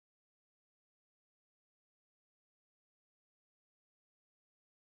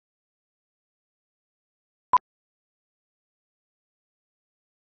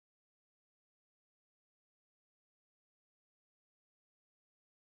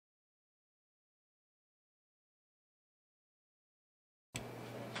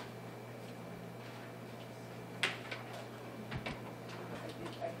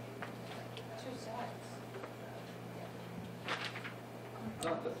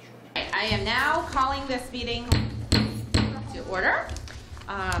I am now calling this meeting to order.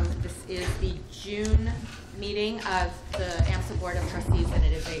 This is the June meeting of the Amsacs Board of Trustees, and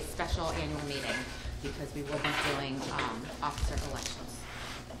it is a special annual meeting because we will be doing officer elections.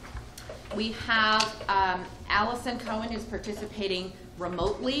 We have Allison Cohen, who's participating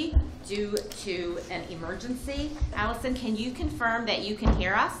remotely due to an emergency. Allison, can you confirm that you can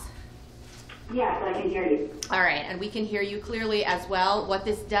hear us? Yes, I can hear you. All right, and we can hear you clearly as well. What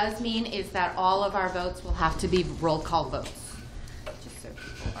this does mean is that all of our votes will have to be roll call votes, just so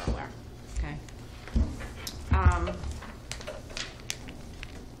people are aware. Okay.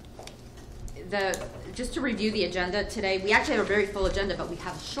 Just to review the agenda today, we actually have a very full agenda, but we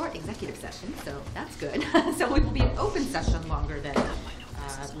have a short executive session, so that's good. So it will be an open session longer than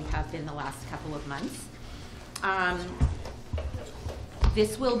we have been the last couple of months.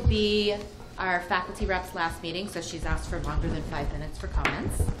 This will be our faculty rep's last meeting, so she's asked for longer than 5 minutes for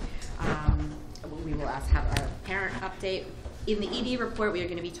comments. We will have our parent update. In the ED report, we are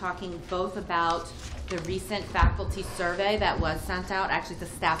going to be talking both about the recent faculty survey that was sent out. Actually,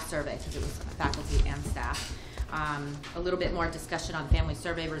 it's a staff survey because it was faculty and staff. A little bit more discussion on family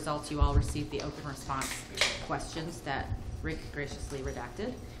survey results. You all received the open response questions that Rick graciously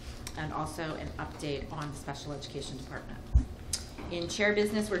redacted, and also an update on the special education department. In chair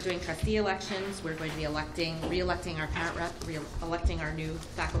business, we're doing trustee elections. We're going to be re-electing our parent rep, re-electing our new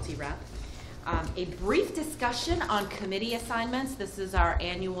faculty rep. A brief discussion on committee assignments. This is our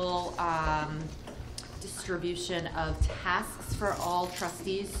annual distribution of tasks for all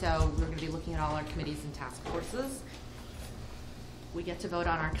trustees. So we're going to be looking at all our committees and task forces. We get to vote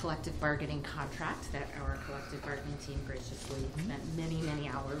on our collective bargaining contract that our collective bargaining team graciously spent many, many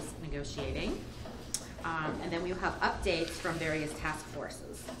hours negotiating. And then we'll have updates from various task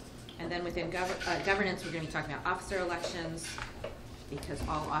forces. And then within governance, we're going to be talking about officer elections because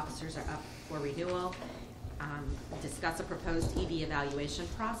all officers are up for renewal. Discuss a proposed ED evaluation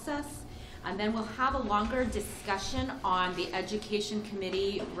process. And then we'll have a longer discussion on the Education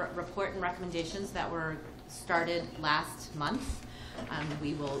Committee report and recommendations that were started last month.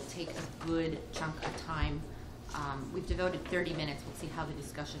 We will take a good chunk of time. We've devoted 30 minutes. We'll see how the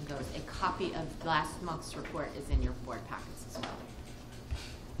discussion goes. A copy of last month's report is in your board packets as well.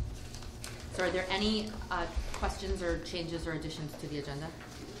 So are there any questions or changes or additions to the agenda?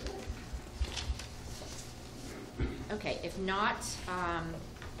 Okay, if not,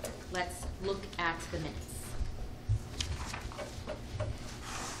 let's look at the minutes.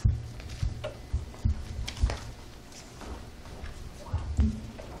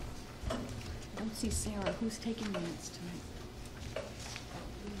 I don't see Sarah. Who's taking minutes tonight?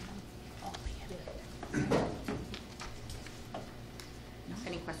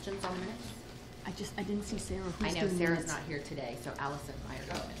 Any questions on the minutes? I didn't see Sarah. Who's I know doing Sarah's minutes? not here today, so Allison and I are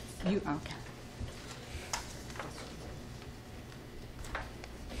doing minutes. You okay?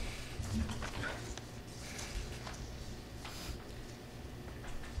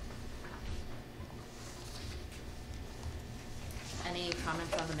 Any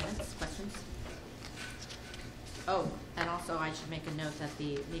comments on the minutes? Questions? Oh, and also I should make a note that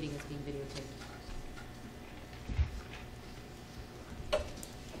the meeting is being videotaped.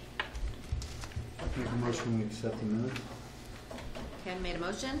 Make a motion we accept the minutes. Ken made a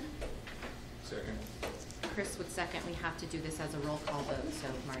motion. Second. Chris would second. We have to do this as a roll call vote, so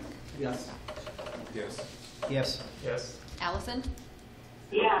Mark. Yes. Yes. Yes. Yes. Allison?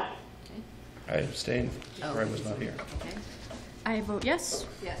 Yes. Okay. I abstain. Oh. I was not here. Okay. I vote yes.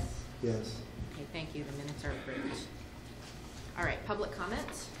 Yes. Yes. Okay, thank you. The minutes are approved. All right, public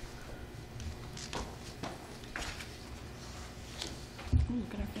comment. Ooh,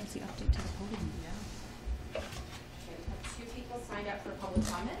 look at our fancy update to the podium. Yeah. Okay, we have 2 people signed up for public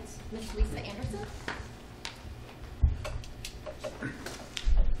comment. Miss Lisa Anderson.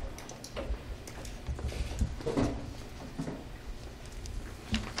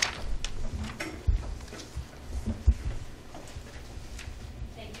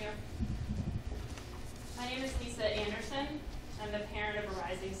 Thank you. My name is Lisa Anderson. I'm the parent of a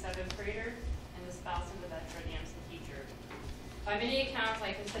rising 7th grader and the spouse of a veteran Amsacs teacher. By many accounts,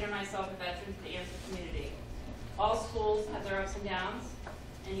 I consider myself a veteran to the Amsacs community. All schools have their ups and downs,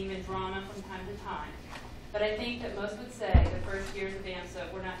 and even drama from time to time. But I think that most would say the first years of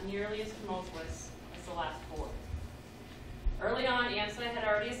Amsacs were not nearly as tumultuous as the last 4. Early on, Amsacs had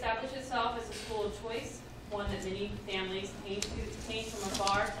already established itself as a school of choice, one that many families came from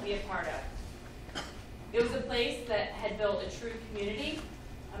afar to be a part of. It was a place that had built a true community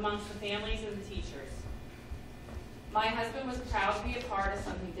amongst the families and the teachers. My husband was proud to be a part of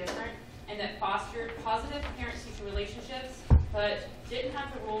something different and that fostered positive parent-teacher relationships but didn't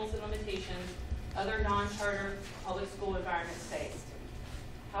have the rules and limitations other non-charter public school environments faced.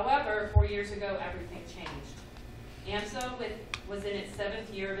 However, 4 years ago, everything changed. AMSA was in its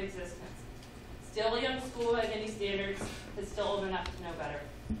 7th year of existence. Still a young school by many standards, but still old enough to know better.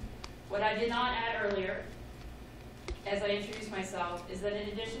 What I did not add earlier, as I introduced myself, is that in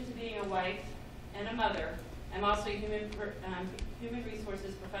addition to being a wife and a mother, I'm also a human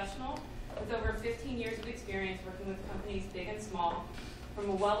resources professional with over 15 years of experience working with companies big and small, from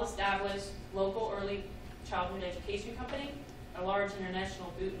a well-established local early childhood education company, a large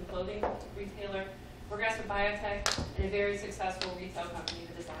international boot and clothing retailer, progressive biotech, and a very successful retail company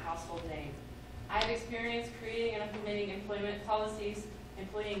that is a household name. I have experience creating and implementing employment policies,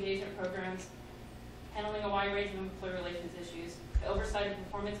 employee engagement programs, handling a wide range of employee relations issues, the oversight of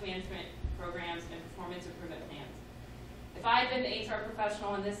performance management programs, and performance improvement plans. If I had been the HR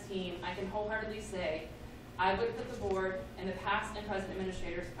professional on this team, I can wholeheartedly say I would have put the board and the past and present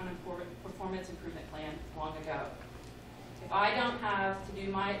administrators on a performance improvement plan long ago. If I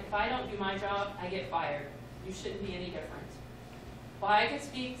don't do my job, I get fired. You shouldn't be any different. While I could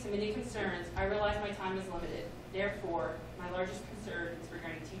speak to many concerns, I realize my time is limited. Therefore, my largest concern is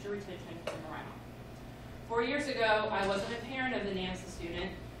regarding teacher retention and morale. 4 years ago, I wasn't a parent of the AMSA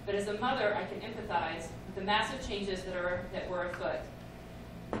student, but as a mother, I can empathize with the massive changes that were afoot.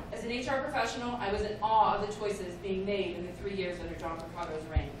 As an HR professional, I was in awe of the choices being made in the 3 years under John Mercado's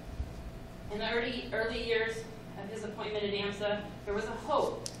reign. In the early years of his appointment at AMSA, there was a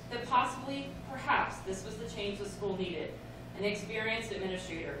hope that possibly, perhaps, this was the change the school needed. An experienced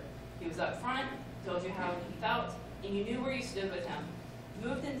administrator. He was up front, told you how he felt, and you knew where you stood with him.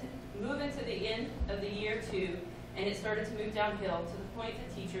 Move into the end of the year 2, and it started to move downhill to the point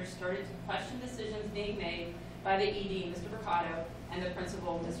that teachers started to question decisions being made by the ED, Mr. Mercado, and the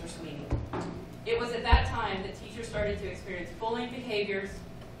principal, Mr. Sweeney. It was at that time that teachers started to experience bullying behaviors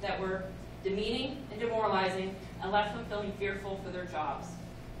that were demeaning and demoralizing and left them feeling fearful for their jobs.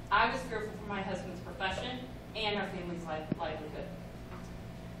 I was fearful for my husband's profession and our family's livelihood.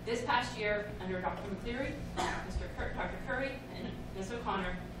 This past year, under Dr. McCleary, Dr. Curry, and Ms.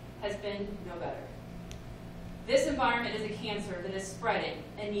 O'Connor, has been no better. This environment is a cancer that is spreading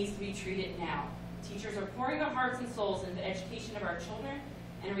and needs to be treated now. Teachers are pouring their hearts and souls into the education of our children,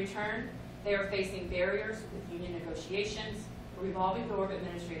 and in return, they are facing barriers with union negotiations, a revolving door of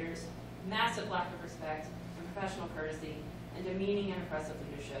administrators, massive lack of respect and professional courtesy, and demeaning and oppressive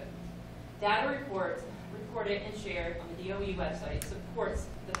leadership. Data reported and shared on the DOE website supports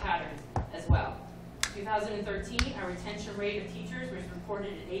the patterns as well. 2013, our retention rate of teachers was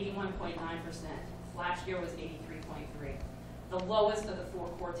reported at 81.9%. Last year was 83.3%, the lowest of the 4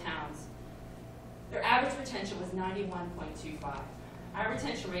 core towns. Their average retention was 91.25%. Our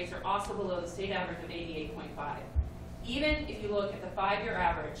retention rates are also below the state average of 88.5%. Even if you look at the 5-year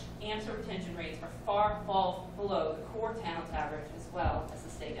average, AMSA retention rates are far below the core town's average as well as the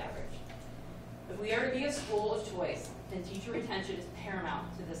state average. If we are to be a school of choice, then teacher retention is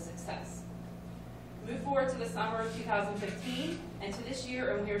paramount to this success. Move forward to the summer of 2015 and to this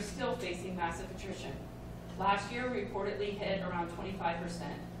year, and we are still facing massive attrition. Last year, we reportedly hit around 25%.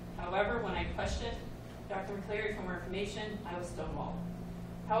 However, when I questioned Dr. McCleary for more information, I was stonewalled.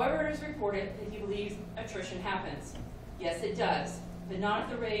 However, it is reported that he believes attrition happens. Yes, it does, but not at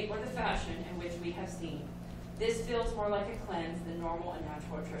the rate or the fashion in which we have seen. This feels more like a cleanse than normal and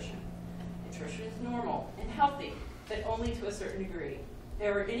natural attrition. Attrition is normal and healthy, but only to a certain degree.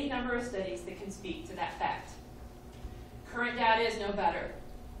 There are any number of studies that can speak to that fact. Current data is no better.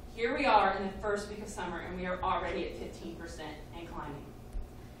 Here we are in the first week of summer, and we are already at 15% and climbing.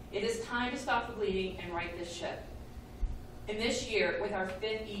 It is time to stop the bleeding and right this ship. In this year, with our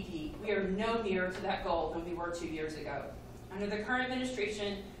 5th ED, we are no nearer to that goal than we were 2 years ago. Under the current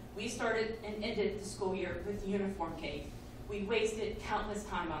administration, we started and ended the school year with the uniform cake. We wasted countless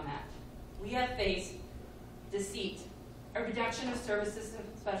time on that. We have faced deceit, a reduction of services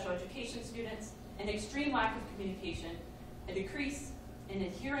to special education students, an extreme lack of communication, a decrease in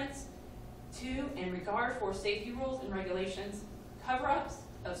adherence to and regard for safety rules and regulations, cover-ups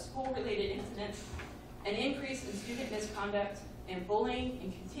of school-related incidents, an increase in student misconduct and bullying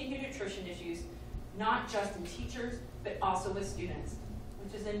and continued attrition issues, not just in teachers, but also with students,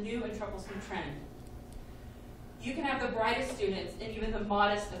 which is a new and troublesome trend. You can have the brightest students and even the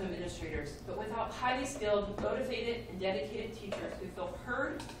modest of administrators, but without highly skilled, motivated, and dedicated teachers who feel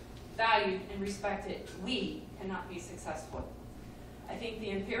heard, valued, and respected, we cannot be successful. I think the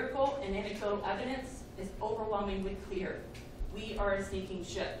empirical and anecdotal evidence is overwhelmingly clear. We are a sinking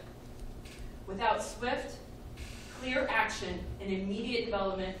ship. Without swift, clear action and immediate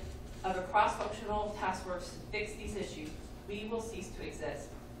development of a cross-functional task force to fix these issues, we will cease to exist.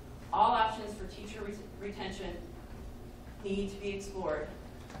 All options for teacher retention need to be explored.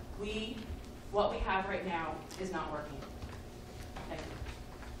 What we have right now is not working. Thank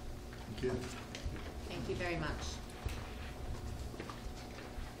you. Thank you. Thank you very much.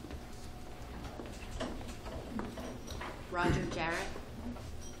 Roger Jarrett.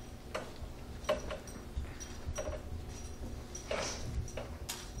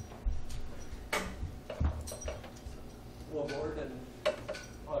 Well, board and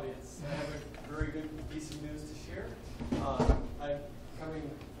audience, I have a very good piece of news to share. I'm coming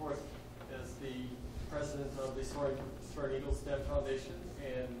forth as the president of the Soaring Eagle STEM Foundation,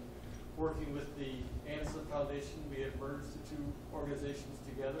 and working with the AMSA Foundation, we have merged the two organizations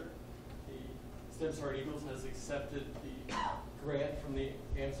together. The STEM Soaring Eagles has accepted the grant from the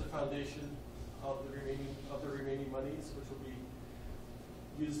AMSA Foundation of the remaining monies, which will be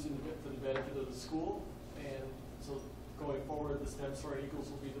used for the benefit of the school. And so going forward, the STEM Soaring Eagles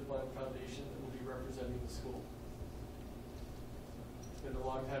will be the blind foundation that will be representing the school. It's been a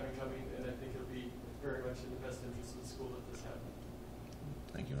long time in coming, and I think it'll be very much in the best interest of the school that this happens.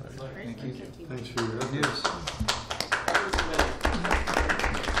 Thank you, Roger. Great. Thank you. Thank you. Thanks for your ideas.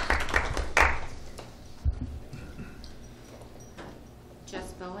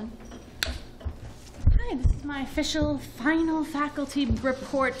 Jess Bowen. Hi, this is my official final faculty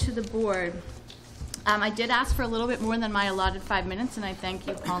report to the board. I did ask for a little bit more than my allotted 5 minutes, and I thank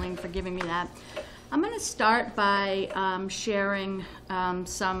you, Pauline, for giving me that. I'm going to start by sharing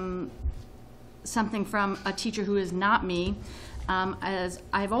something from a teacher who is not me. As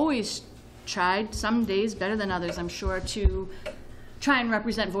I've always tried, some days better than others, I'm sure, to try and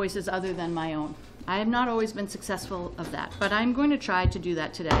represent voices other than my own. I have not always been successful of that, but I'm going to try to do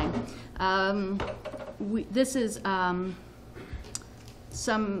that today. This is I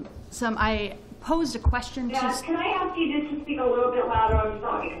posed a question to... Yeah, can I ask you just to speak a little bit louder? I'm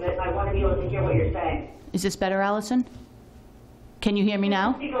sorry, because I want to be able to hear what you're saying. Is this better, Allison? Can you hear me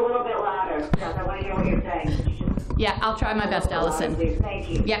now? Speak a little bit louder. Yes, I want to hear what you're saying. Yeah, I'll try my best, Allison. Thank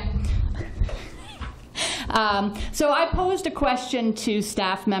you. Yeah. So I posed a question to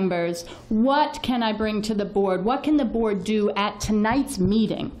staff members. What can I bring to the board? What can the board do at tonight's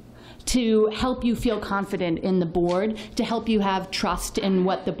meeting to help you feel confident in the board, to help you have trust in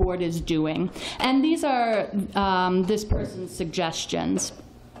what the board is doing? And these are this person's suggestions.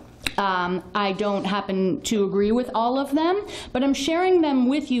 I don't happen to agree with all of them, but I'm sharing them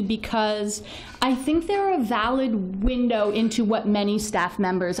with you because I think they're a valid window into what many staff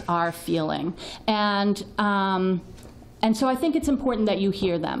members are feeling. And so I think it's important that you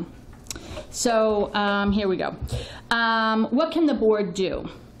hear them. So here we go. What can the board do?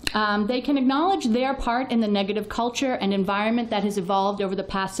 They can acknowledge their part in the negative culture and environment that has evolved over the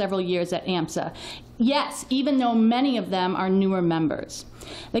past several years at AMSA. Yes, even though many of them are newer members.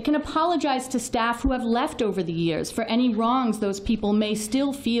 They can apologize to staff who have left over the years for any wrongs those people may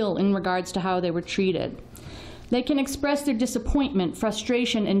still feel in regards to how they were treated. They can express their disappointment,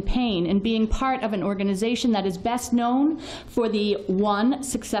 frustration, and pain in being part of an organization that is best known for the 1,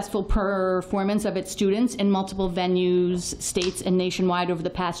 successful performance of its students in multiple venues, states, and nationwide over the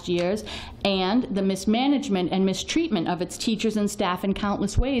past years, and the mismanagement and mistreatment of its teachers and staff in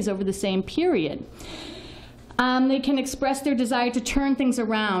countless ways over the same period. They can express their desire to turn things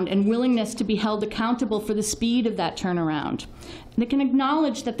around and willingness to be held accountable for the speed of that turnaround. They can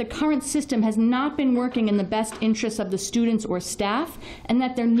acknowledge that the current system has not been working in the best interests of the students or staff, and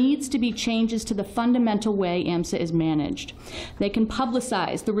that there needs to be changes to the fundamental way AMSA is managed. They can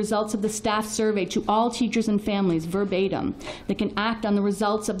publicize the results of the staff survey to all teachers and families verbatim. They can act on the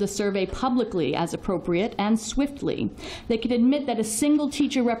results of the survey publicly as appropriate and swiftly. They can admit that a single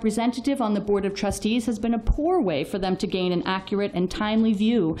teacher representative on the Board of Trustees has been a poor way for them to gain an accurate and timely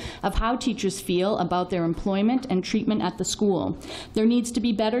view of how teachers feel about their employment and treatment at the school. There needs to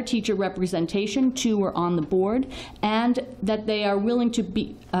be better teacher representation to or on the board, and that they are willing to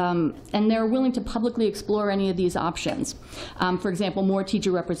be, they're willing to publicly explore any of these options. For example, more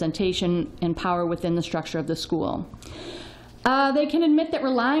teacher representation and power within the structure of the school. They can admit that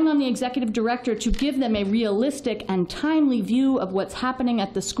relying on the executive director to give them a realistic and timely view of what's happening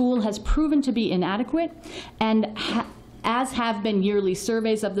at the school has proven to be inadequate, and as have been yearly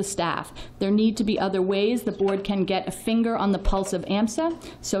surveys of the staff. There need to be other ways the board can get a finger on the pulse of AMSA,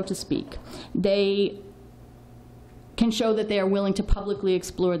 so to speak. They can show that they are willing to publicly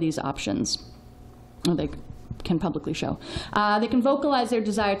explore these options. They can publicly show. They can vocalize their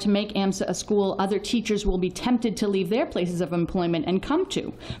desire to make AMSA a school other teachers will be tempted to leave their places of employment and come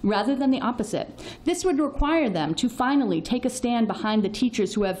to, rather than the opposite. This would require them to finally take a stand behind the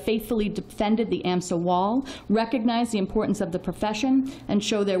teachers who have faithfully defended the AMSA wall, recognize the importance of the profession, and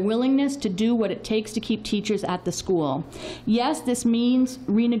show their willingness to do what it takes to keep teachers at the school. Yes, this means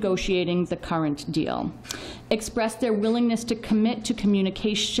renegotiating the current deal. Express their willingness to commit to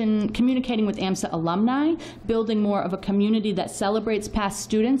communicating with AMSA alumni, building more of a community that celebrates past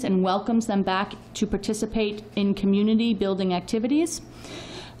students and welcomes them back to participate in community building activities.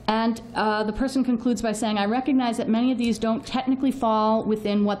 And the person concludes by saying, I recognize that many of these don't technically fall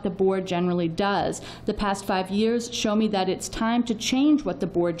within what the board generally does. The past 5 years show me that it's time to change what the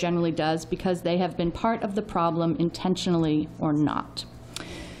board generally does because they have been part of the problem intentionally or not.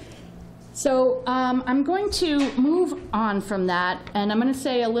 So I'm going to move on from that, and I'm going to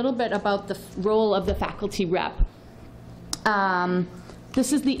say a little bit about the role of the faculty rep.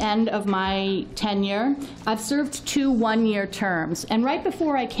 This is the end of my tenure. I've served 2 one-year terms, and right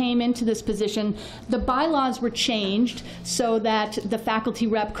before I came into this position, the bylaws were changed so that the faculty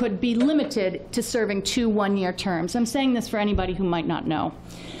rep could be limited to serving 2 one-year terms. I'm saying this for anybody who might not know.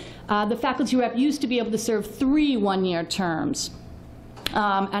 The faculty rep used to be able to serve 3 one-year terms.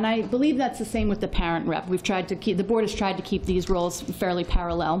 And I believe that's the same with the parent rep. We've tried to keep, the board has tried to keep these roles fairly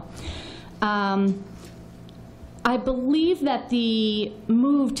parallel. I believe that the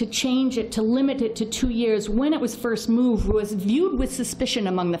move to change it, to limit it to 2 years when it was first moved was viewed with suspicion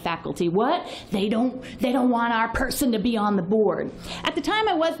among the faculty. What? They don't want our person to be on the board. At the time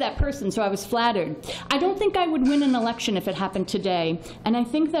I was that person, so I was flattered. I don't think I would win an election if it happened today. And I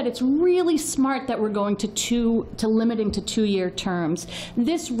think that it's really smart that we're going to limiting to 2-year terms.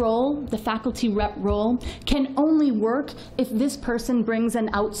 This role, the faculty rep role, can only work if this person brings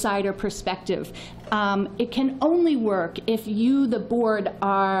an outsider perspective. It can only work if you, the board,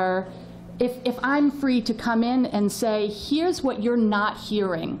 are, if I'm free to come in and say, here's what you're not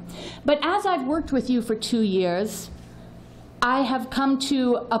hearing. But as I've worked with you for 2 years, I have come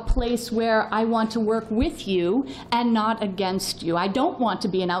to a place where I want to work with you and not against you. I don't want to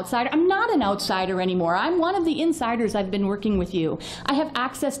be an outsider. I'm not an outsider anymore. I'm one of the insiders. I've been working with you. I have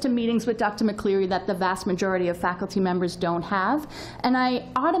access to meetings with Dr. McCleary that the vast majority of faculty members don't have, and I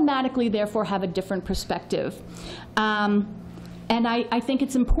automatically, therefore, have a different perspective. And I think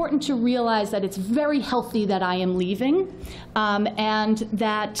it's important to realize that it's very healthy that I am leaving, and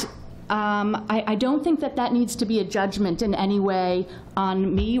that I don't think that that needs to be a judgment in any way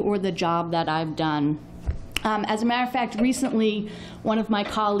on me or the job that I've done. As a matter of fact, recently, one of my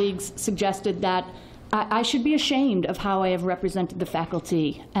colleagues suggested that I should be ashamed of how I have represented the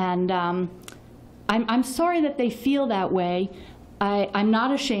faculty. And I'm sorry that they feel that way. I'm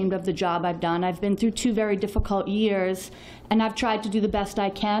not ashamed of the job I've done. I've been through 2 very difficult years, and I've tried to do the best I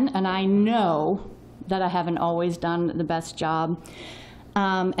can, and I know that I haven't always done the best job.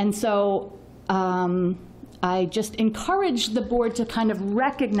 And so I just encourage the board to kind of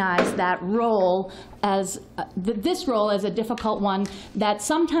recognize that role as, this role as a difficult one, that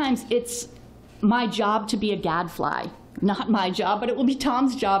sometimes it's my job to be a gadfly. Not my job, but it will be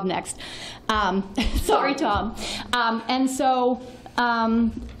Tom's job next. Sorry, Tom. And so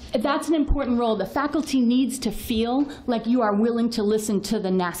that's an important role. The faculty needs to feel like you are willing to listen to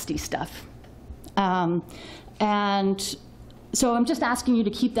the nasty stuff. And so I'm just asking you to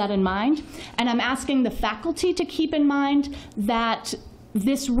keep that in mind. And I'm asking the faculty to keep in mind that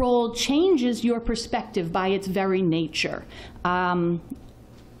this role changes your perspective by its very nature. And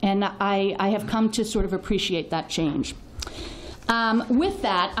I have come to sort of appreciate that change. With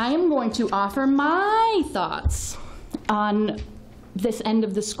that, I am going to offer my thoughts on this end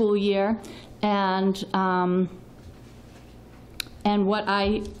of the school year and where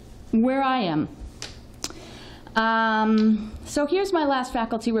I am. So here's my last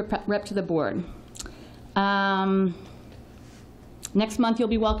faculty rep to the board. Next month you'll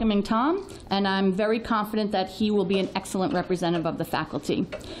be welcoming Tom, and I'm very confident that he will be an excellent representative of the faculty.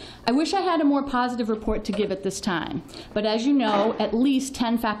 I wish I had a more positive report to give at this time, but as you know, at least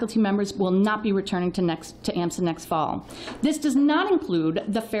 10 faculty members will not be returning to AMSA next fall. This does not include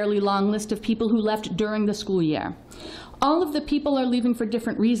the fairly long list of people who left during the school year. All of the people are leaving for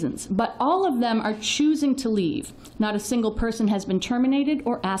different reasons, but all of them are choosing to leave. Not a single person has been terminated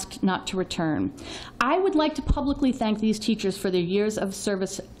or asked not to return. I would like to publicly thank these teachers for their years of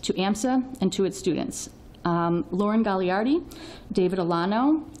service to AMSA and to its students. Lauren Gagliardi, David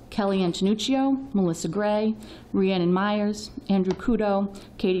Alano, Kelly Antonuccio, Melissa Gray, Rhiannon Myers, Andrew Kudo,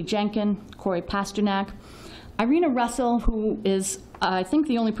 Katie Jenkin, Corey Pasternak, Irina Russell, who is I think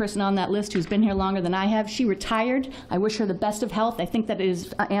the only person on that list who's been here longer than I have. She retired. I wish her the best of health. I think that is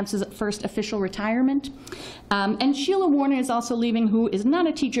AMSA's first official retirement. And Sheila Warner is also leaving, who is not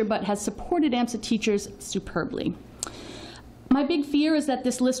a teacher but has supported AMSA teachers superbly. My big fear is that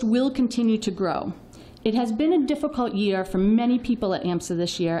this list will continue to grow. It has been a difficult year for many people at AMSA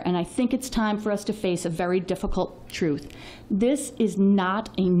this year, and I think it's time for us to face a very difficult truth. This is not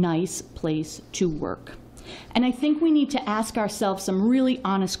a nice place to work. And I think we need to ask ourselves some really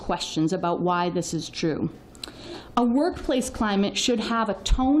honest questions about why this is true. A workplace climate should have a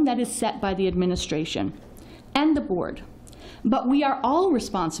tone that is set by the administration and the board. But we are all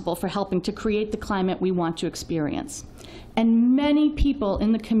responsible for helping to create the climate we want to experience. And many people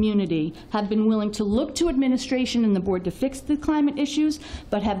in the community have been willing to look to administration and the board to fix the climate issues,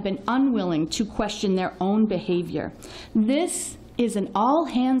 but have been unwilling to question their own behavior. This is an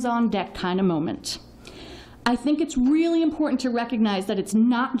all-hands-on-deck kind of moment. I think it's really important to recognize that it's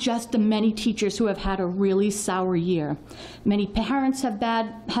not just the many teachers who have had a really sour year. Many parents have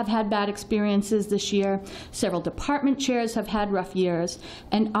had bad experiences this year. Several department chairs have had rough years.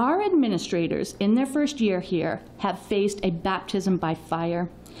 And our administrators, in their first year here, have faced a baptism by fire.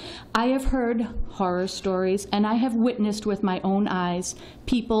 I have heard horror stories, and I have witnessed with my own eyes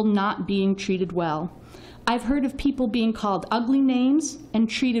people not being treated well. I've heard of people being called ugly names and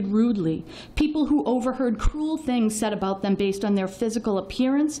treated rudely, people who overheard cruel things said about them based on their physical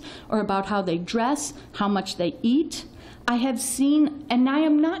appearance or about how they dress, how much they eat. I have seen, and I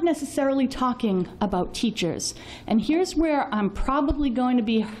am not necessarily talking about teachers, and here's where I'm probably going to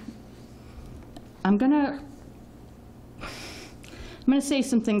be, I'm going to say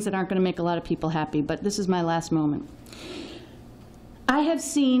some things that aren't going to make a lot of people happy, but this is my last moment. I have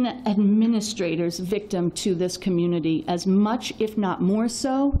seen administrators victim to this community as much, if not more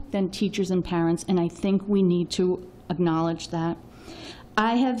so, than teachers and parents, and I think we need to acknowledge that.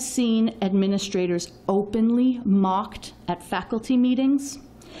 I have seen administrators openly mocked at faculty meetings.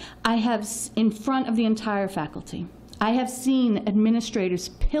 I have, in front of the entire faculty. I have seen administrators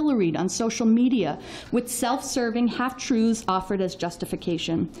pilloried on social media with self-serving half-truths offered as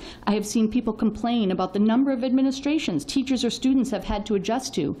justification. I have seen people complain about the number of administrations teachers or students have had to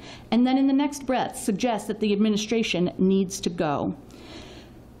adjust to, and then in the next breath suggest that the administration needs to go.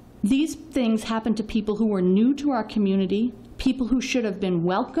 These things happen to people who are new to our community, people who should have been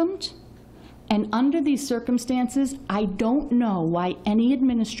welcomed, and under these circumstances, I don't know why any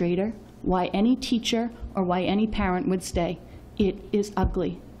administrator, why any teacher, or why any parent would stay. It is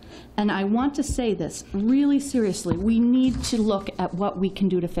ugly. And I want to say this really seriously. We need to look at what we can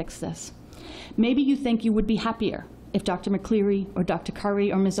do to fix this. Maybe you think you would be happier if Dr. McCleary or Dr.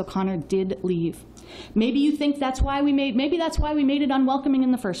 Curry or Ms. O'Connor did leave. Maybe you think maybe that's why we made it unwelcoming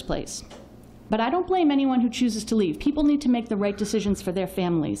in the first place. But I don't blame anyone who chooses to leave. People need to make the right decisions for their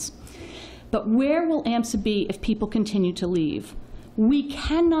families. But where will AMSA be if people continue to leave? We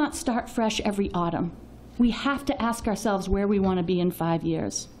cannot start fresh every autumn. We have to ask ourselves where we want to be in 5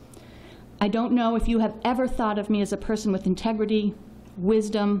 years. I don't know if you have ever thought of me as a person with integrity,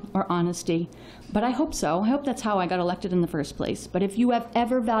 wisdom, or honesty, but I hope so. I hope that's how I got elected in the first place. But if you have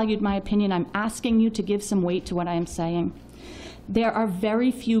ever valued my opinion, I'm asking you to give some weight to what I am saying. There are very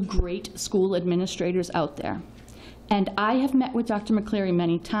few great school administrators out there. And I have met with Dr. McCleary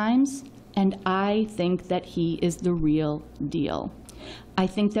many times, and I think that he is the real deal. I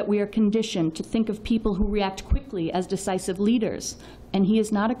think that we are conditioned to think of people who react quickly as decisive leaders, and he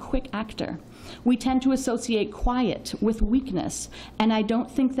is not a quick actor. We tend to associate quiet with weakness, and I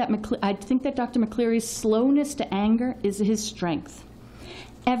think that Dr. McCleary's slowness to anger is his strength.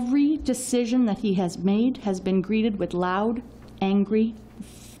 Every decision that he has made has been greeted with loud, angry,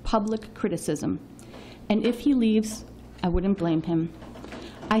 public criticism. And if he leaves, I wouldn't blame him.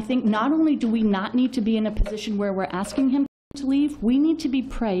 I think not only do we not need to be in a position where we're asking him to leave, we need to be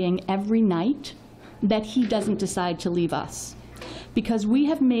praying every night that he doesn't decide to leave us. Because we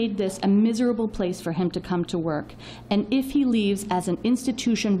have made this a miserable place for him to come to work. And if he leaves as an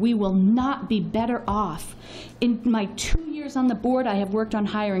institution, we will not be better off. In my 2 years on the board, I have worked on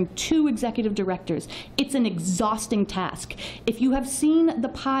hiring 2 executive directors. It's an exhausting task. If you have seen the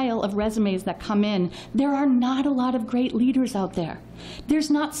pile of resumes that come in, there are not a lot of great leaders out there. There's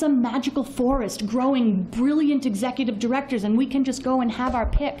not some magical forest growing brilliant executive directors and we can just go and have our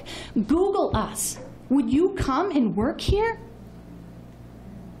pick. Google us. Would you come and work here?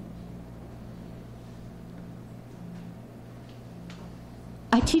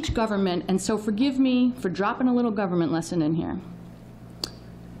 I teach government, and so forgive me for dropping a little government lesson in here.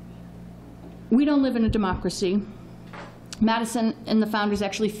 We don't live in a democracy. Madison and the founders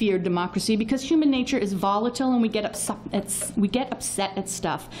actually feared democracy because human nature is volatile and we get upset at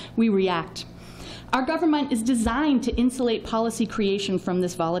stuff. We react. Our government is designed to insulate policy creation from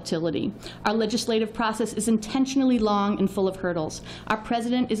this volatility. Our legislative process is intentionally long and full of hurdles. Our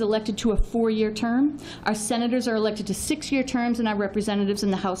president is elected to a 4-year term. Our senators are elected to 6-year terms, and our representatives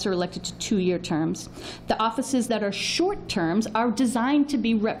in the House are elected to 2-year terms. The offices that are short terms are designed to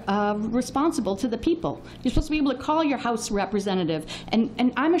be responsible to the people. You're supposed to be able to call your House representative,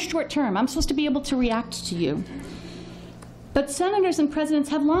 and I'm a short term. I'm supposed to be able to react to you. But senators and presidents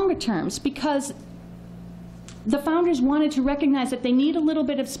have longer terms because the founders wanted to recognize that they need a little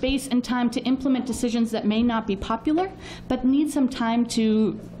bit of space and time to implement decisions that may not be popular, but need some time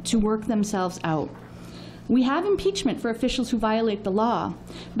to work themselves out. We have impeachment for officials who violate the law,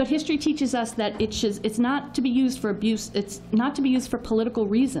 but history teaches us that it's not to be used for abuse, it's not to be used for political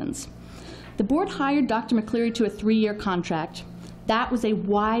reasons. The board hired Dr. McCleary to a 3-year contract. That was a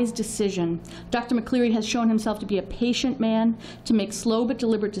wise decision. Dr. McCleary has shown himself to be a patient man, to make slow but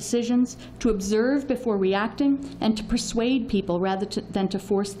deliberate decisions, to observe before reacting, and to persuade people rather than to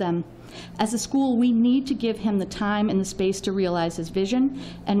force them. As a school, we need to give him the time and the space to realize his vision,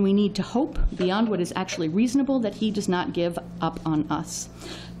 and we need to hope, beyond what is actually reasonable, that he does not give up on us.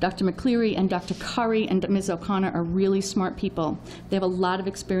 Dr. McCleary and Dr. Curry and Ms. O'Connor are really smart people. They have a lot of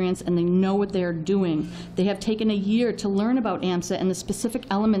experience and they know what they're doing. They have taken a year to learn about AMSA and the specific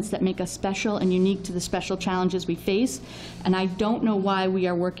elements that make us special and unique to the special challenges we face, and I don't know why we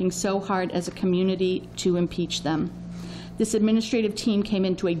are working so hard as a community to impeach them. This administrative team came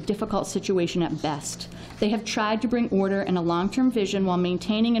into a difficult situation at best. They have tried to bring order and a long-term vision while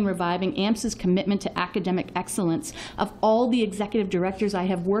maintaining and reviving AMSA's commitment to academic excellence. Of all the executive directors I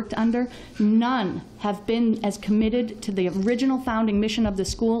have worked under, none have been as committed to the original founding mission of the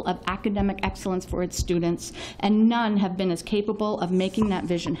school of academic excellence for its students, and none have been as capable of making that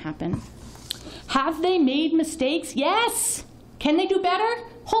vision happen. Have they made mistakes? Yes. Can they do better?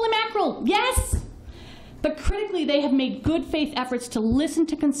 Holy mackerel, yes. But critically, they have made good faith efforts to listen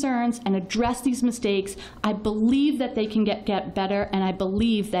to concerns and address these mistakes. I believe that they can get better, and I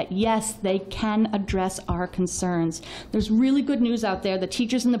believe that, yes, they can address our concerns. There's really good news out there. The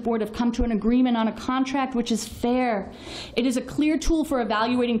teachers and the board have come to an agreement on a contract which is fair. It is a clear tool for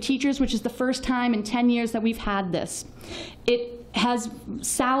evaluating teachers, which is the first time in 10 years that we've had this. It has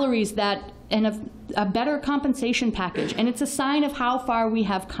salaries that and a better compensation package, and it's a sign of how far we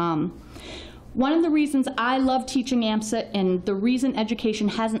have come. One of the reasons I love teaching AMSA and the reason education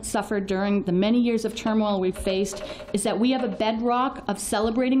hasn't suffered during the many years of turmoil we've faced is that we have a bedrock of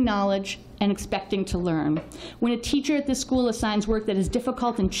celebrating knowledge and expecting to learn. When a teacher at this school assigns work that is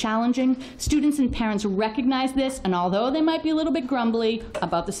difficult and challenging, students and parents recognize this, and although they might be a little bit grumbly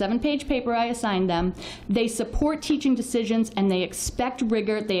about the 7-page paper I assigned them, they support teaching decisions and they expect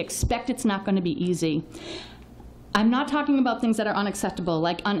rigor, they expect it's not going to be easy. I'm not talking about things that are unacceptable,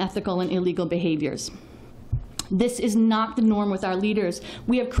 like unethical and illegal behaviors. This is not the norm with our leaders.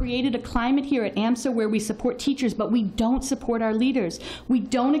 We have created a climate here at AMSA where we support teachers, but we don't support our leaders. We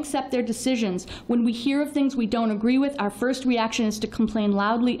don't accept their decisions. When we hear of things we don't agree with, our first reaction is to complain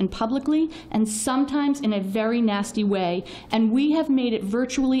loudly and publicly, and sometimes in a very nasty way. And we have made it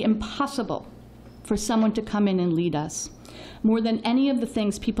virtually impossible for someone to come in and lead us. More than any of the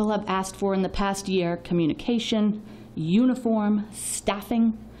things people have asked for in the past year, communication, uniform,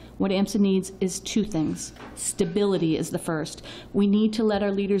 staffing, what AMSA needs is 2 things. Stability is the first. We need to let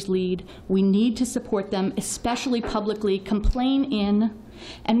our leaders lead. We need to support them, especially publicly, complain in,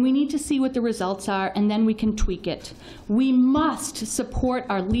 and we need to see what the results are, and then we can tweak it. We must support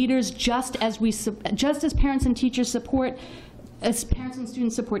our leaders just as parents and teachers support As parents and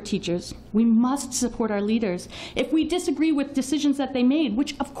students support teachers. We must support our leaders. If we disagree with decisions that they made,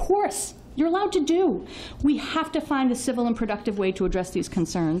 which of course you're allowed to do, we have to find a civil and productive way to address these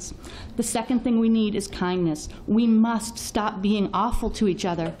concerns. The second thing we need is kindness. We must stop being awful to each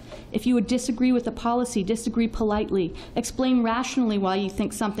other. If you would disagree with a policy, disagree politely. Explain rationally why you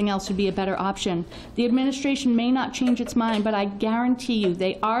think something else would be a better option. The administration may not change its mind, but I guarantee you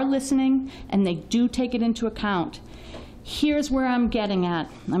they are listening and they do take it into account. Here's where I'm getting at.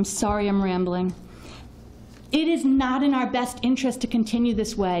 I'm sorry I'm rambling. It is not in our best interest to continue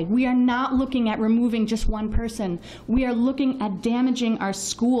this way. We are not looking at removing just one person. We are looking at damaging our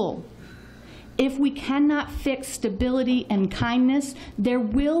school. If we cannot fix stability and kindness, there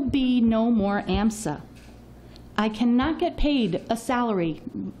will be no more AMSA. I cannot get paid a salary,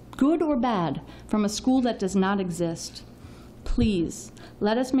 good or bad, from a school that does not exist. Please,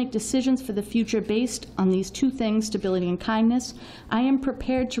 let us make decisions for the future based on these two things, stability and kindness. I am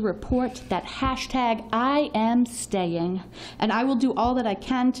prepared to report that hashtag I am staying, and I will do all that I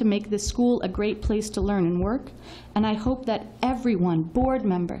can to make this school a great place to learn and work. And I hope that everyone, board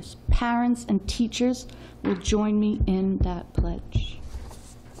members, parents, and teachers will join me in that pledge.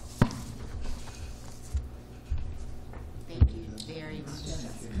 Thank you very much.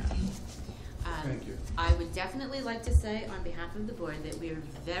 Thank you. I would definitely like to say on behalf of the board that we are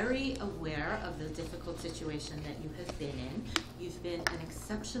very aware of the difficult situation that you have been in. You've been an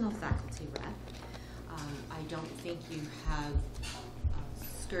exceptional faculty rep. I don't think you have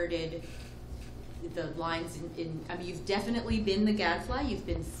skirted the lines I mean, you've definitely been the gadfly.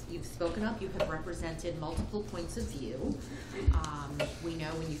 You've spoken up. You have represented multiple points of view. We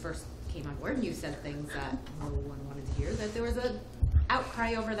know when you first came on board and you said things that no one wanted to hear, that there was an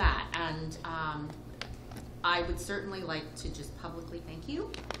outcry over that. And I would certainly like to just publicly thank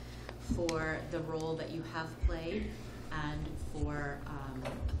you for the role that you have played and for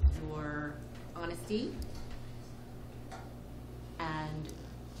your honesty and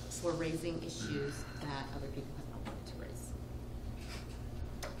for raising issues that other people have not wanted to raise.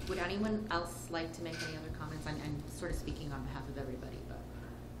 Would anyone else like to make any other comments? I'm sort of speaking on behalf of everybody, but.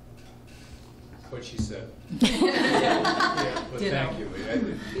 What she said. Yeah, but thank you.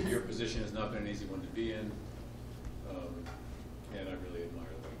 Your position has not been an easy one to be in, and I really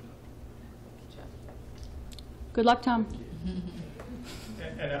admire the way you've done it. Good luck, Tom.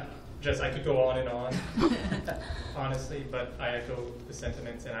 And just, I could go on and on, honestly, but I echo the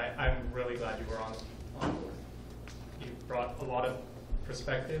sentiments, and I'm really glad you were on board. You brought a lot of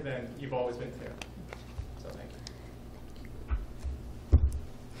perspective, and you've always been fair. So thank you. Thank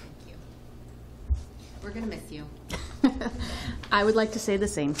you. We're going to miss you. I would like to say the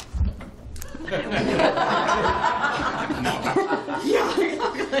same.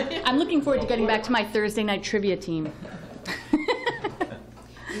 I'm looking forward to getting back to my Thursday night trivia team.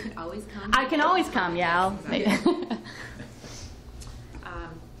 You can always come. I can always come, yeah.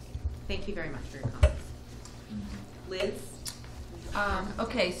 Thank you very much for your comments. Liz?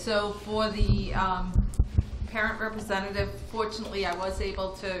 Okay, so for the parent representative, fortunately I was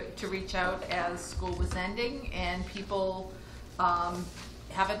able to reach out as school was ending, and people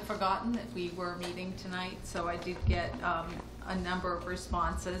haven't forgotten that we were meeting tonight, so I did get a number of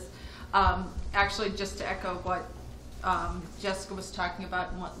responses. Actually, just to echo what Jessica was talking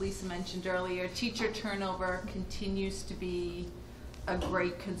about and what Lisa mentioned earlier, teacher turnover continues to be a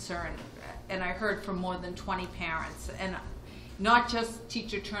great concern, and I heard from more than 20 parents, and not just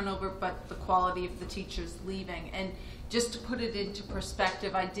teacher turnover, but the quality of the teachers leaving. And just to put it into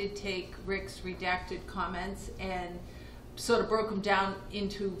perspective, I did take Rick's redacted comments and sort of broke them down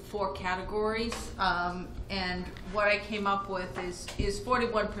into 4 categories, and what I came up with is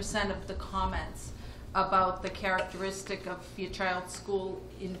 41% of the comments about the characteristic of your child's school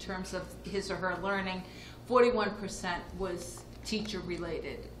in terms of his or her learning. 41% was teacher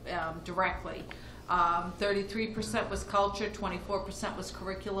related directly. 33% was culture, 24% was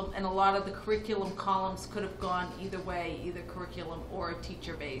curriculum, and a lot of the curriculum columns could have gone either way, either curriculum or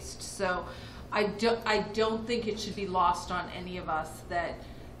teacher based. So I don't think it should be lost on any of us that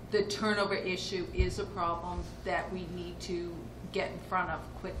the turnover issue is a problem that we need to get in front of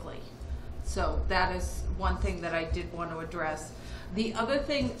quickly. So that is one thing that I did want to address. The other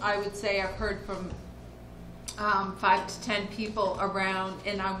thing I would say I've heard from 5 to 10 people around,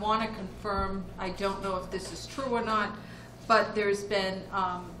 and I want to confirm, I don't know if this is true or not, but there's been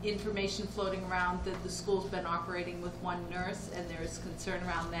information floating around that the school's been operating with 1 nurse, and there's concern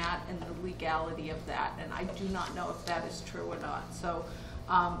around that and the legality of that, and I do not know if that is true or not. So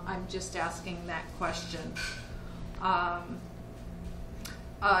I'm just asking that question.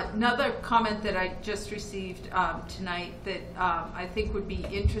 Another comment that I just received tonight that I think would be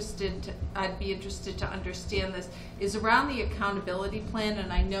I'd be interested to understand this, is around the accountability plan,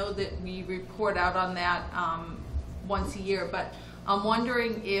 and I know that we report out on that once a year, but I'm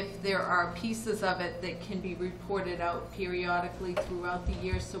wondering if there are pieces of it that can be reported out periodically throughout the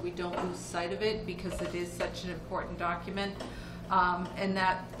year so we don't lose sight of it, because it is such an important document. And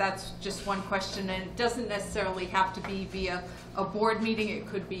that's just one question, and it doesn't necessarily have to be via a board meeting. It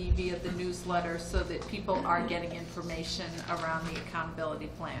could be via the newsletter, so that people are getting information around the accountability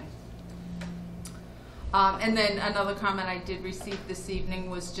plan. And then another comment I did receive this evening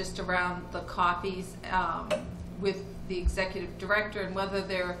was just around the copies with the executive director, and whether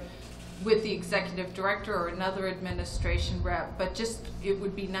they're with the executive director or another administration rep, but just it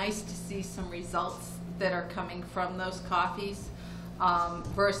would be nice to see some results that are coming from those copies.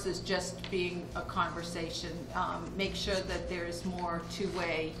 versus just being a conversation. Make sure that there is more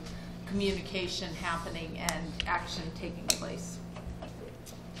two-way communication happening and action taking place.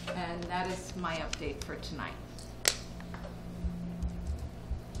 And that is my update for tonight.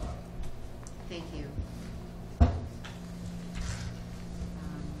 Thank you.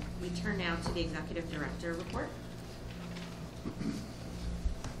 We turn now to the Executive Director report.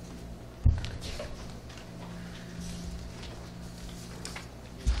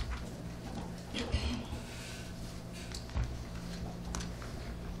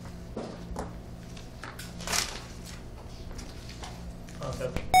 Would you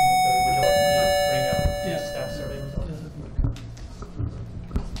like me to bring up the staff survey results?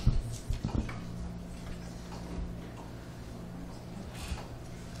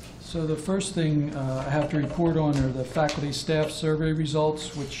 So the first thing I have to report on are the faculty staff survey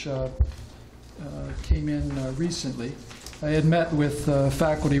results, which came in recently. I had met with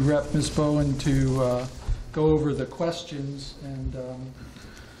faculty rep Ms. Bowen to go over the questions, and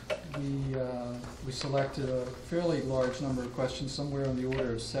we selected a fairly large number of questions, somewhere on the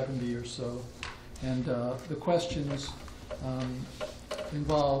order of 70 or so. And the questions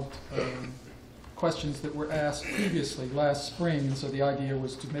involved questions that were asked previously last spring, and so the idea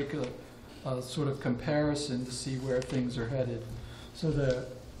was to make a sort of comparison to see where things are headed. So the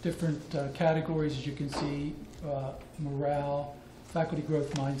different categories, as you can see, morale, faculty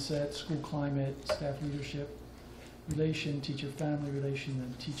growth mindset, school climate, staff leadership, relation, teacher-family relation,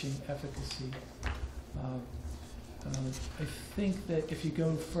 and teaching efficacy. I think that if you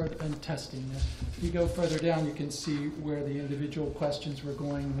go further, and testing, if you go further down, you can see where the individual questions were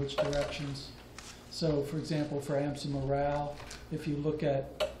going, in which directions. So, for example, for AMSA morale, if you look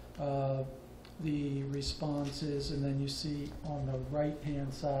at the responses, and then you see on the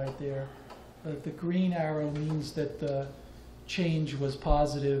right-hand side there, the green arrow means that the change was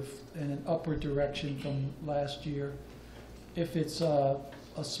positive in an upward direction from last year. If it's a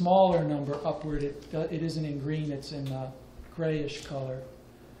smaller number upward, it isn't in green, it's in a grayish color.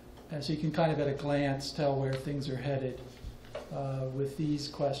 And so you can kind of at a glance tell where things are headed with these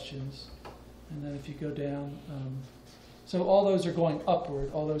questions. And then if you go down, so all those are going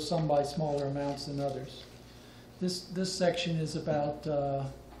upward, although some by smaller amounts than others. This section is about, let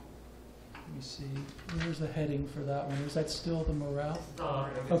me see, where's the heading for that one? Is that still the morale?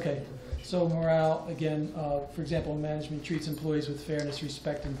 Okay, so morale, again, for example, management treats employees with fairness,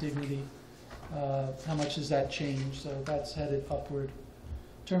 respect, and dignity. How much does that change? So that's headed upward.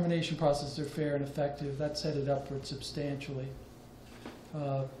 Termination processes are fair and effective. That's headed upward substantially.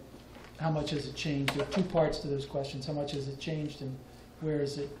 How much has it changed? There are two parts to those questions. How much has it changed and where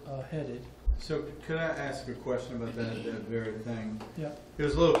is it headed? So could I ask a question about that very thing? Yeah. It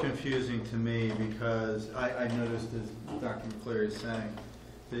was a little confusing to me because I noticed, as Dr. McCleary is saying,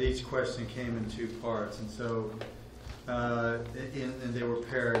 that each question came in two parts, and so and they were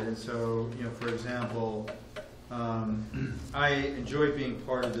paired. And so, you know, for example, I enjoy being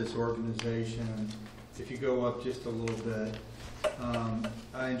part of this organization. If you go up just a little bit,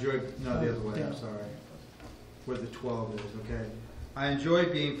 I enjoy, no, the other way, I'm sorry, where the 12 is, okay. I enjoy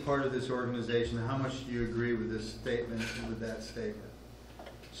being part of this organization. How much do you agree with this statement, with that statement?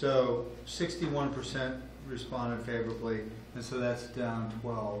 So 61% responded favorably, and so that's down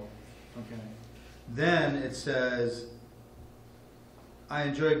 12, okay. Then it says, I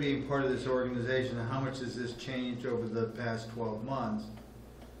enjoy being part of this organization. How much has this changed over the past 12 months?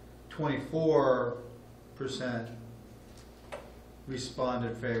 24%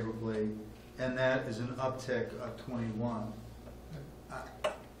 responded favorably, and that is an uptick of 21.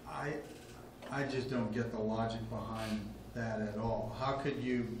 I just don't get the logic behind that at all. How could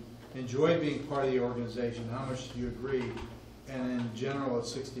you enjoy being part of the organization? How much do you agree? And in general,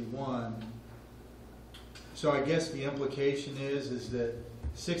 it's 61. So I guess the implication is that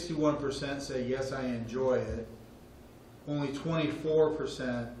 61% say yes, I enjoy it. Only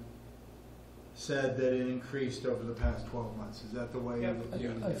 24% said that it increased over the past 12 months. Is that the way? I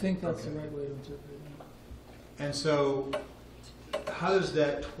think that's the right way to interpret it. And so, how does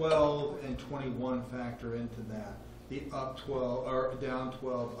that 12 and 21 factor into that? The up 12 or down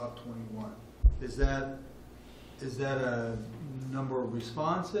 12, up 21. Is that a number of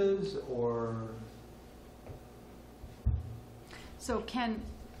responses or? So Ken,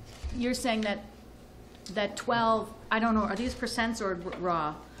 you're saying that 12, I don't know, are these percents or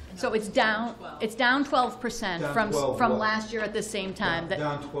raw? So it's down 12% from last year at the same time.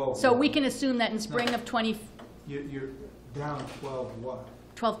 Down 12. So we can assume that in spring of 20. You're down 12 what?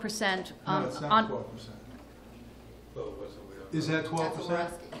 12%. No, it's not 12%. Is that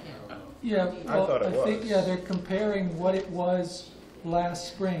 12%? Yeah, I thought it I think, was. yeah, they're comparing what it was last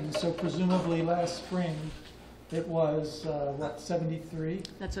spring, so presumably last spring, it was, 73?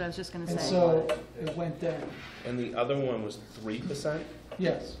 That's what I was just going to And say. so it went down. And the other one was 3%?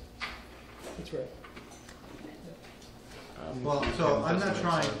 Yes, that's right. Well, so I'm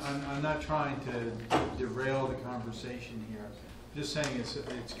not trying to derail the conversation here. I'm just saying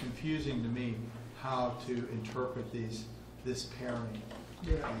it's confusing to me how to interpret this pairing.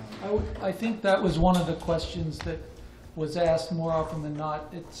 Yeah, I think that was one of the questions that was asked more often than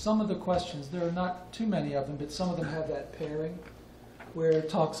not. Some of the questions, there are not too many of them, but some of them have that pairing where it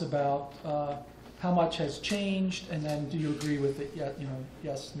talks about how much has changed, and then do you agree with it? Yeah,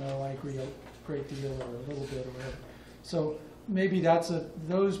 yes, no, I agree a great deal, or a little bit, or whatever. So maybe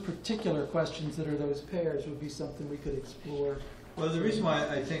those particular questions that are those pairs would be something we could explore. Well, the reason why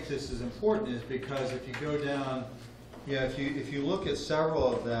I think this is important is because if you go down, if you look at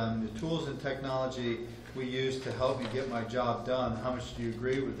several of them, the tools and technology we use to help me get my job done, how much do you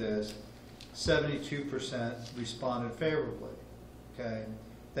agree with this? 72% responded favorably. Okay,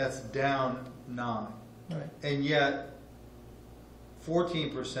 that's down 9. Right. And yet,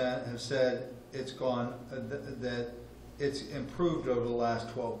 14% have said it's gone, that it's improved over the last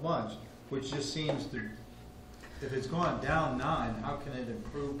 12 months, which just seems to, if it's gone down 9, how can it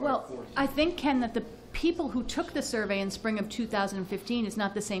improve by 14? Well, I think, Ken, that the people who took the survey in spring of 2015 is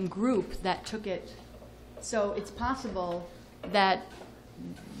not the same group that took it. So it's possible that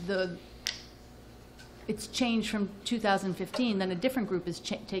it's changed from 2015, then a different group is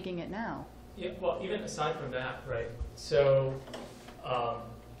taking it now. Yeah, well, even aside from that, right, so,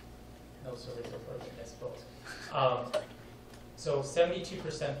 no surveys are perfect, I suppose. So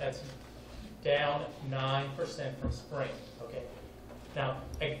 72%, that's down 9% from spring, okay? Now,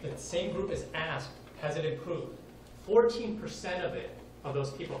 the same group is asked, has it improved? 14% of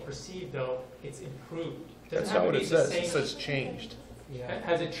those people perceive, though, it's improved. That's not what it says. It says changed.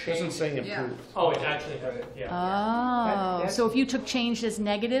 Has it It changed? doesn't say improved. Oh, it actually has, yeah. Oh, so if you took changed as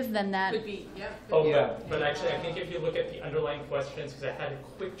negative, then that... Could be, yeah. Oh, yeah. But actually, I think if you look at the underlying questions, because I had a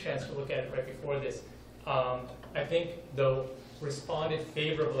quick chance to look at it right before this, I think, though, responded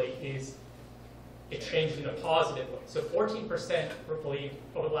favorably is it changed in a positive way. So 14% believe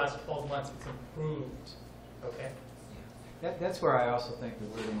over the last 12 months it's improved, okay? That's where I also think the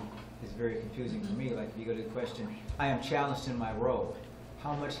wording is very confusing to me. Like if you go to the question, I am challenged in my role.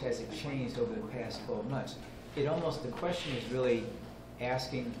 How much has it changed over the past 12 months? The question is really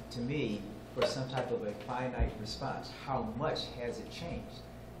asking to me for some type of a finite response. How much has it changed?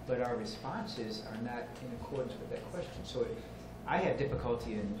 But our responses are not in accordance with that question. So I have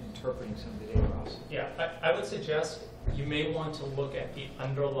difficulty in interpreting some of the data also. Yeah, I would suggest you may want to look at the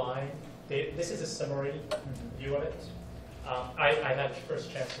underlying data. This is a summary view of it. I had the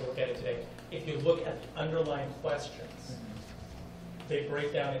first chance to look at it today. If you look at the underlying questions, they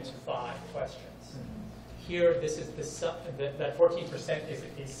break down into 5 questions. Here, this is that 14% is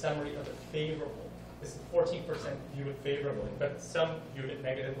a summary of the favorable. This is 14% view it favorably, but some viewed it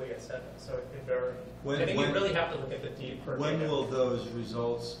negatively, etc. So it varies. I think you really have to look at the deeper data. When will those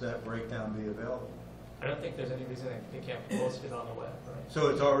results, that breakdown, be available? I don't think there's any reason they can't post it on the web, right? So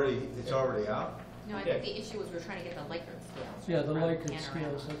it's already out? No, I think the issue was we're trying to get the Likert scales. Yeah, the from Likert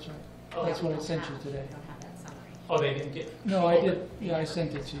Panorama. scales, that's right. Oh. That's Yeah, what we I sent don't you have- today. We don't have that summary. Oh, they didn't get. No, I did, yeah, I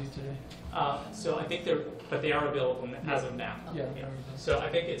sent it to you today. So I think but they are available as of now. Yeah. So I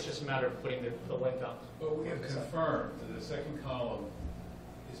think it's just a matter of putting the link up. But we have confirmed that the second column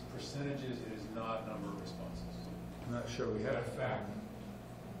is percentages, it is not number of responses. I'm not sure we Is have. that a fact?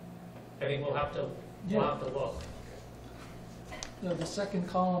 I think we'll have to look. No, the second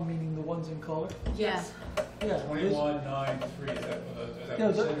column, meaning the ones in color? Yes. Yeah. 21, 9, 3, is that Yeah,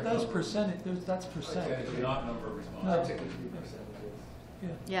 percent or those number? percentage, that's percent. Percentage, not number of No. responses.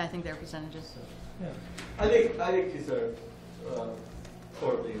 Yeah, I think they're percentages. Yeah. I think these are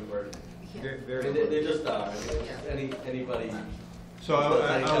poorly worded. They just are. Anybody. So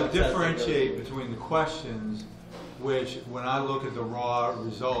I would differentiate between the questions, which when I look at the raw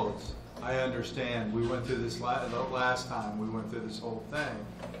results, I understand. We went through this last time. We went through this whole thing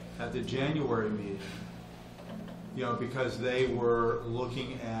at the January meeting, because they were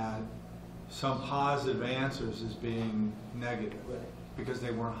looking at some positive answers as being negative because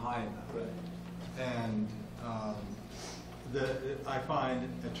they weren't high enough. And I find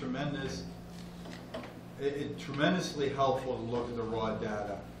it tremendously helpful to look at the raw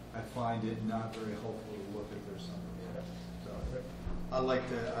data. I find it not very helpful to look at their summary. So I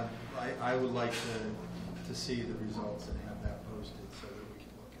would like to see the results and have that posted so that we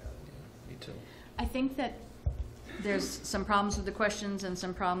can look at it. Me too. I think that there's some problems with the questions and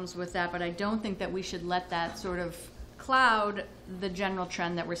some problems with that, but I don't think that we should let that sort of cloud the general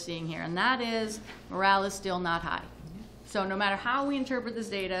trend that we're seeing here, and that is morale is still not high. So no matter how we interpret this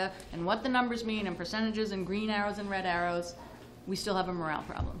data and what the numbers mean and percentages and green arrows and red arrows, we still have a morale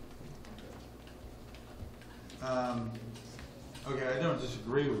problem. Okay, I don't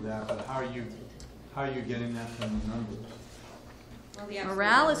disagree with that, but how are you getting that from the numbers?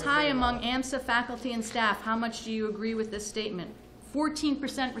 Morale is high among AMSA faculty and staff. How much do you agree with this statement?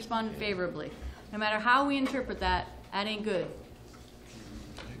 14% responded favorably. No matter how we interpret that, that ain't good.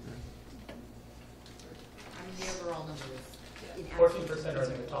 I mean, the overall number is. 14% are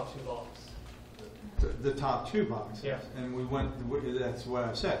in the top 2 boxes. The top 2 boxes. Yeah. And that's what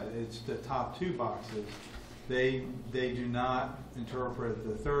I said, it's the top 2 boxes. They do not interpret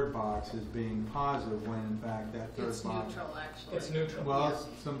the third box as being positive when in fact that third box. It's neutral, actually. It's neutral. Well, yes.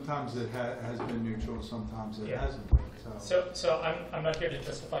 sometimes it has been neutral, sometimes it Yeah. hasn't been, So I'm not here to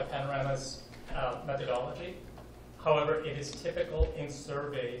justify Panorama's methodology. However, it is typical in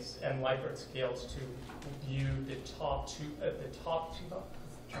surveys and Likert scales to view the top two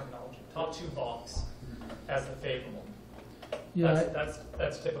box as the favorable. Yeah,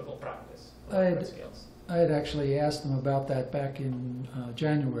 That's typical practice for I Likert scales. I had actually asked them about that back in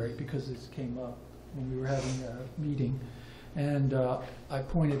January because this came up when we were having a meeting. And I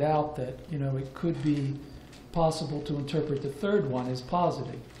pointed out that, it could be possible to interpret the third one as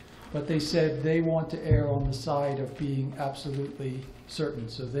positive. But they said they want to err on the side of being absolutely certain.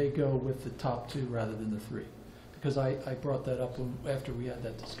 So they go with the top 2 rather than the 3. Because I brought that up after we had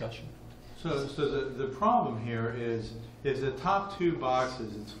that discussion. So the problem here is the top 2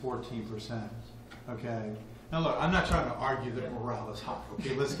 boxes, it's 14%. Okay. Now look, I'm not trying to argue that morale is high.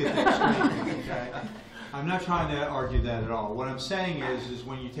 Okay, let's get that straight. Okay. I'm not trying to argue that at all. What I'm saying is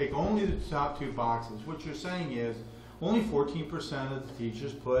when you take only the top 2 boxes, what you're saying is only 14% of the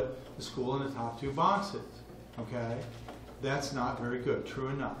teachers put the school in the top 2 boxes. Okay. That's not very good. True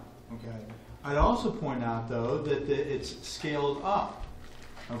enough. Okay. I'd also point out though that it's scaled up.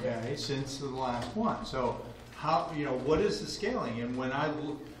 Okay, since the last one. So how what is the scaling? And when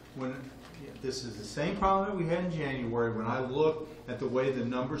this is the same problem that we had in January. When I look at the way the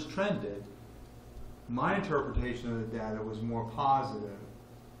numbers trended, my interpretation of the data was more positive.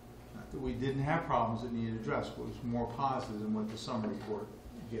 Not that we didn't have problems that needed addressed, but it was more positive than what the summary report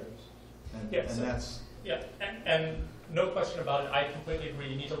gives. And no question about it. I completely agree.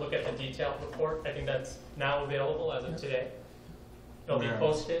 You need to look at the detailed report. I think that's now available as of today. It'll be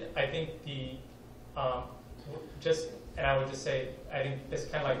posted. I think and I would just say, I think this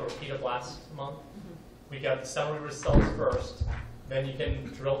is kind of like a repeat of last month. We got the summary results first, then you can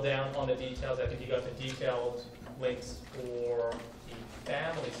drill down on the details. I think you got the detailed links for the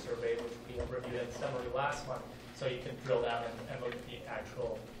family survey, which we have reviewed in the summary last month, so you can drill down and look at the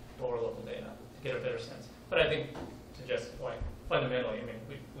actual lower level data to get a better sense. But I think, to just point, fundamentally,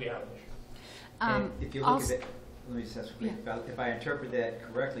 we have an issue. And if you look at it, let me just ask quick. Yeah. If I interpret that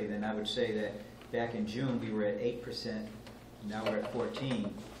correctly, then I would say that back in June we were at 8%, now we're at 14%.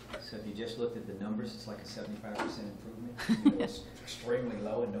 So if you just looked at the numbers, it's like a 75% improvement. It's extremely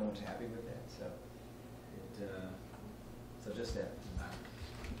low, and no one's happy with that. So just that.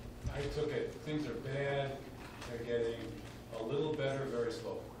 I took it. Things are bad. They're getting a little better, very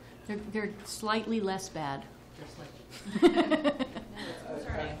slow. They're slightly less bad.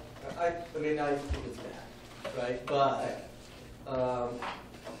 I think it's bad, right? But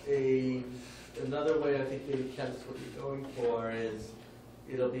another way I think maybe Ken's what you're going for is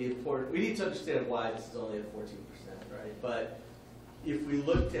it'll be important. We need to understand why this is only at 14%, right? But if we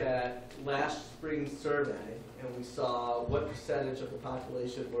looked at last spring's survey and we saw what percentage of the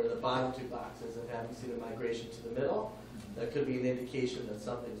population were in the bottom 2 boxes and haven't seen a migration to the middle, that could be an indication that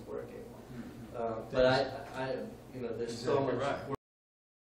something's working. But there's so much.